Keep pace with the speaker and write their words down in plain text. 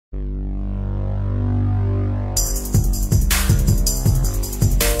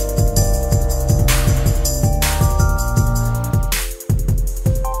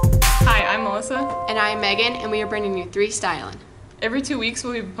Megan, and we are bringing you 3 Stylin. Every 2 weeks,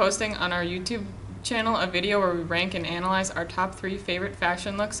 we'll be posting on our YouTube channel a video where we rank and analyze our top 3 favorite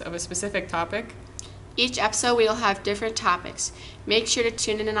fashion looks of a specific topic. Each episode we will have different topics. Make sure to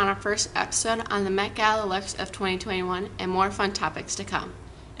tune in on our first episode on the Met Gala looks of 2021 and more fun topics to come.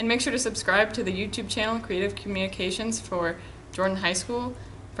 And make sure to subscribe to the YouTube channel Creative Communications for Jordan High School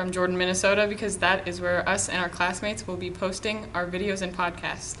from Jordan, Minnesota, because that is where us and our classmates will be posting our videos and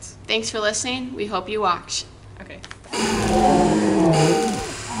podcasts. Thanks for listening. We hope you watch. Okay.